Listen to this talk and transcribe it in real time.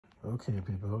Okay,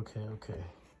 people, okay.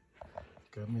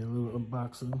 Got me a little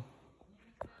unboxing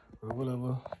or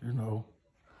whatever, you know.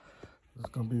 It's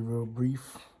gonna be real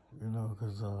brief, you know,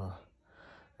 because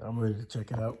I'm ready to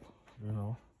check it out, you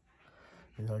know.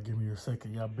 Y'all give me a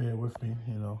second, y'all bear with me,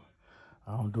 you know.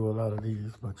 I don't do a lot of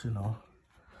these, but you know,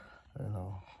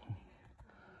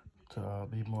 to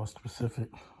be more specific,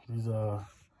 these are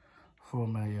for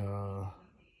my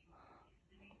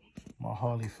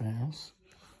Harley fans,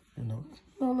 you know.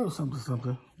 A little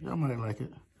something. Y'all might like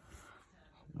it.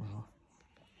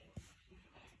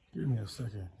 Give me a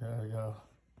second, y'all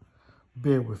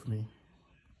bear with me.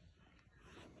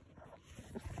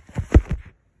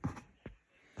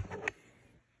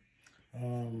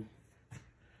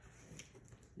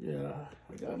 Yeah,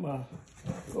 I got my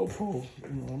GoPro. You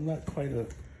know, I'm not quite a,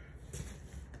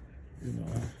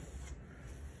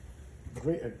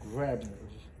 great at grabbing it,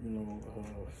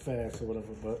 fast or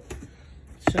whatever. But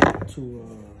shout out to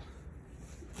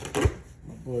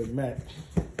my boy Matt.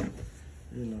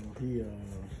 You know, he.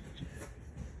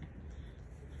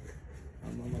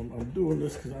 I'm doing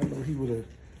this because I know he would have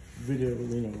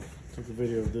took a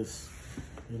video of this.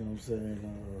 You know what I'm saying?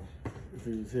 If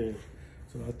he was here.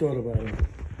 So I thought about him.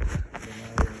 And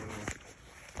I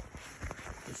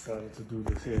decided to do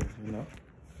this here, you know.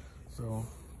 So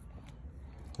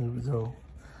here we go.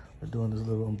 We're doing this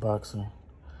little unboxing,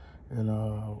 and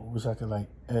wish I could like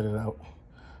edit out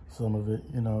some of it,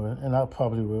 you know. And I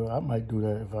probably will. I might do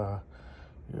that if I,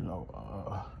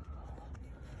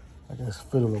 I guess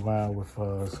fiddle around with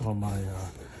some of my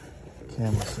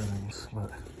camera settings.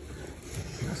 But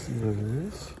let's see what it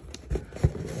is,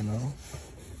 you know.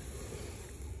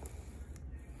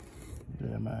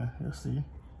 Yeah, man, let's see.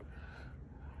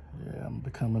 Yeah, I'm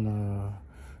becoming a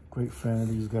great fan of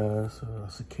these guys,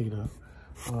 Cicada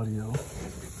Audio, or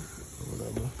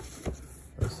whatever.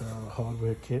 That's our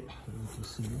hardware kit, as you can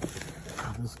see.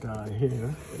 This guy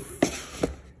here,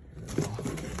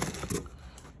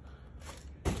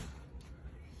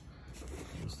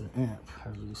 is the amp.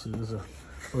 As you can see, this is the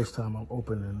first time I'm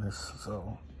opening this,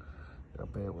 so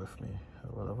bear with me,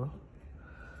 or whatever.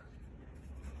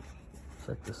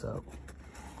 Check this out.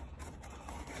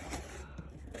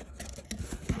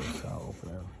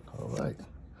 All right.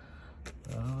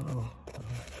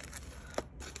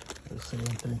 They're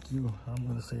saying thank you. I'm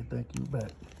gonna say thank you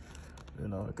back. You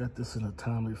know, I got this in a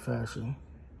timely fashion.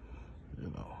 You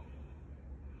know,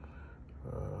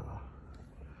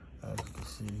 as you can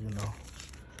see, you know,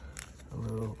 a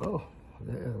little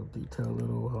detailed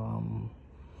little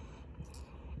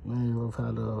manual of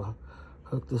how to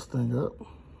hook this thing up.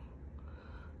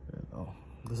 You know,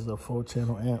 this is a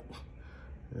 4-channel amp.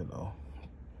 You know.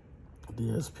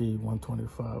 DSP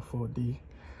 125 4D,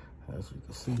 as you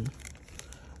can see.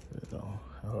 You know,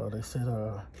 they said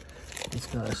this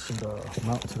guy should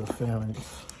mount to the phalanx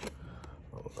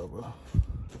or whatever.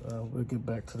 We'll get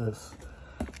back to this.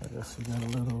 I guess you got a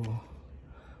little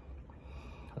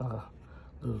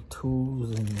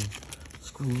tools and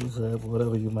screws,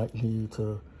 whatever you might need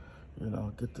to,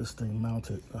 get this thing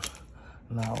mounted.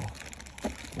 Now,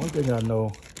 one thing I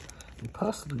know, you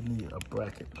possibly need a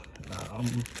bracket. Now,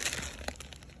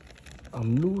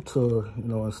 I'm new to,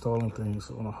 installing things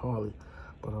on a Harley,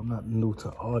 but I'm not new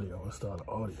to installing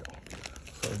audio.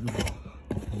 So,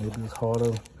 maybe it's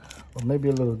harder or maybe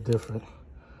a little different,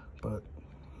 but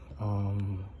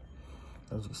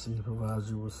as you can see, it provides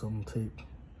you with some tape,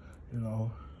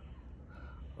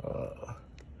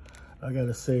 I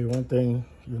gotta say one thing,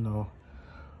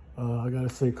 I gotta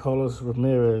say Carlos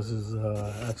Ramirez is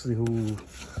actually who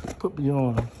put me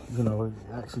on, he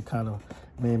actually kind of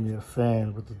made me a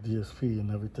fan with the DSP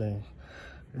and everything,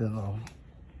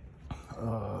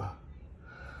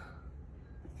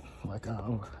 like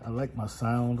I like my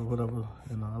sound or whatever,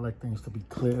 I like things to be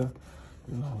clear,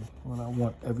 when I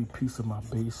want every piece of my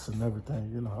bass and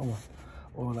everything, I want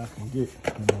all I can get,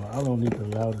 I don't need the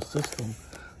loudest system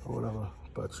or whatever,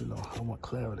 but I want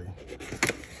clarity.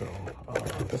 So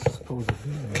this is supposed to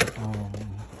be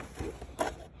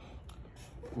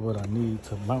what I need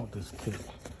to mount this kit,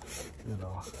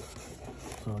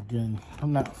 So again,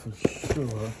 I'm not for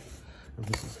sure if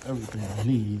this is everything I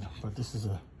need, but this is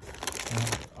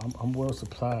I'm well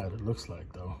supplied, it looks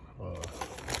like, though.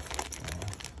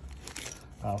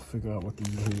 I'll figure out what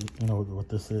these, what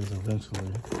this is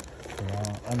eventually.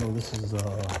 I know this is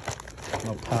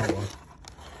no power,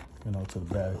 to the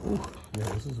battery. Ooh, yeah,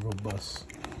 this is robust.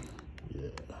 Yeah.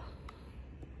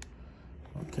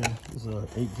 Okay, this is a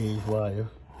 8-gauge wire.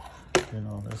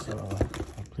 That's I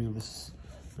believe this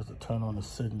is to turn on the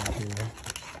signal here.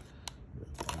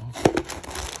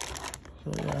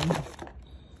 So yeah,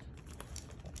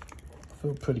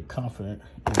 feel pretty confident.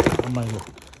 I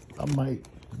might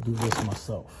do this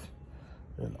myself,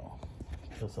 you know,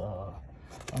 because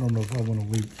I don't know if I want to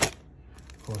wait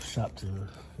for a shop to,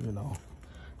 you know,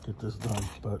 get this done.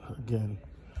 But again,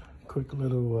 quick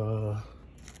little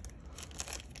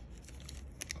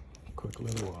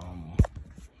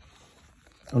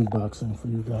unboxing for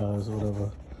you guys or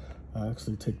whatever. I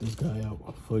actually take this guy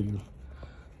out for you.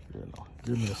 You know,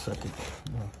 give me a second.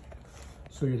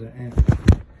 Show you the amp.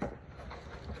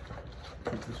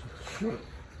 Keep this short,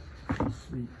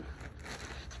 sweet.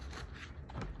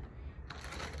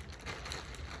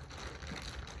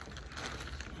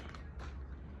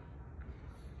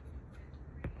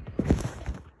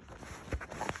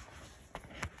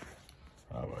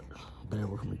 All right, bear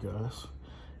with me, guys.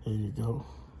 Here you go.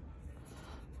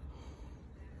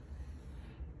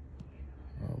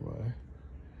 All right.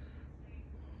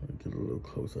 Get a little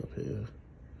close up here.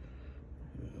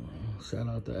 Shout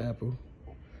out to Apple.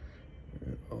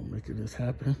 Making this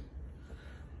happen.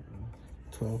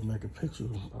 12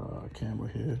 megapixel camera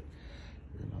here.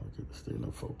 You know, get the stay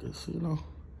in focus. You know,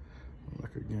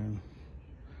 like again,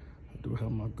 I do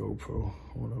have my GoPro,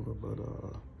 whatever, but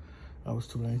I was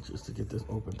too anxious to get this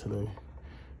open today.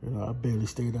 You know, I barely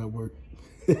stayed at work.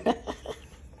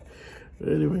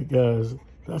 Anyway, guys,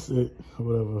 that's it.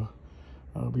 Whatever.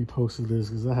 I'll be posting this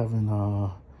because I haven't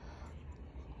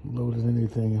loaded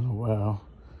anything in a while.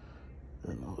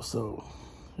 You know, so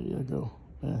here you go.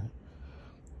 Man,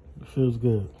 it feels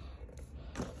good.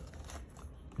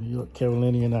 New York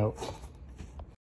Carolinian out.